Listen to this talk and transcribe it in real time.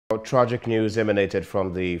Tragic news emanated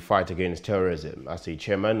from the fight against terrorism as the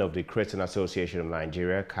chairman of the Christian Association of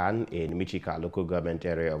Nigeria, CAN, in Michika local government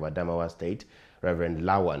area of Adamawa State, Reverend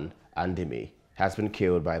Lawan Andini, has been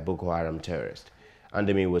killed by Boko Haram terrorists.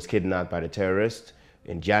 Andini was kidnapped by the terrorists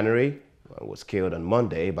in January and was killed on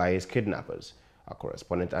Monday by his kidnappers. Our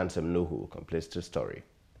correspondent Ansem Nuhu completes the story.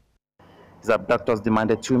 His abductors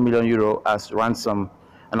demanded €2 million as ransom,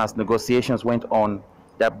 and as negotiations went on,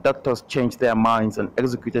 the abductors changed their minds and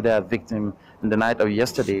executed their victim in the night of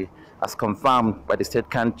yesterday, as confirmed by the state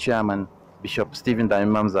CAN chairman, Bishop Stephen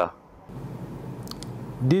Daimamza.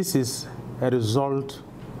 This is a result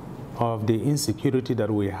of the insecurity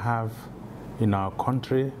that we have in our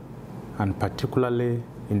country, and particularly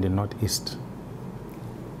in the Northeast.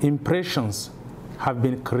 Impressions have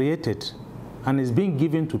been created and is being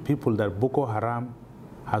given to people that Boko Haram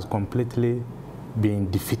has completely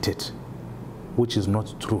been defeated, which is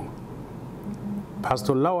not true.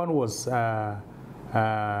 Pastor Lawan was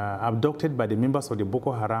abducted by the members of the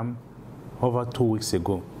Boko Haram over 2 weeks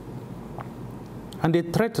ago. And they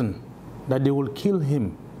threatened that they will kill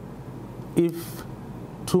him if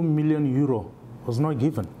 €2 million was not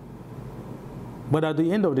given. But at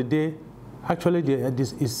the end of the day, actually,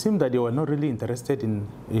 it seemed that they were not really interested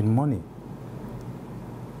in money.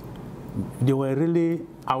 They were really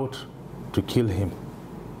out to kill him.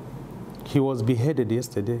 He was beheaded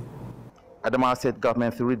yesterday. Adamawa State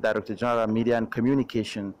government, through Director General Media and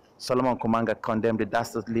Communication, Solomon Komanga, condemned the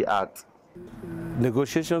dastardly act.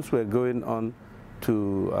 Negotiations were going on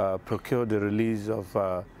to procure the release of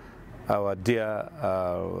our dear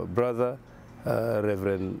brother,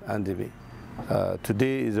 Reverend Andini.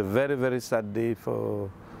 Today is a very, very sad day for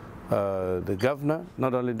the governor,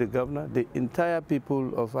 not only the governor, the entire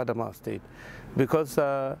people of Adamawa State, because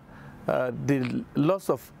the loss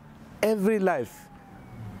of every life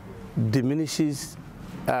diminishes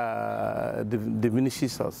us.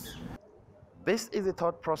 This is the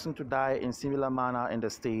third person to die in similar manner in the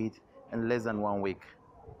state in less than 1 week.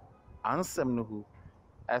 Ansem Nuhu,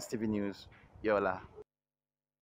 STV News, Yola.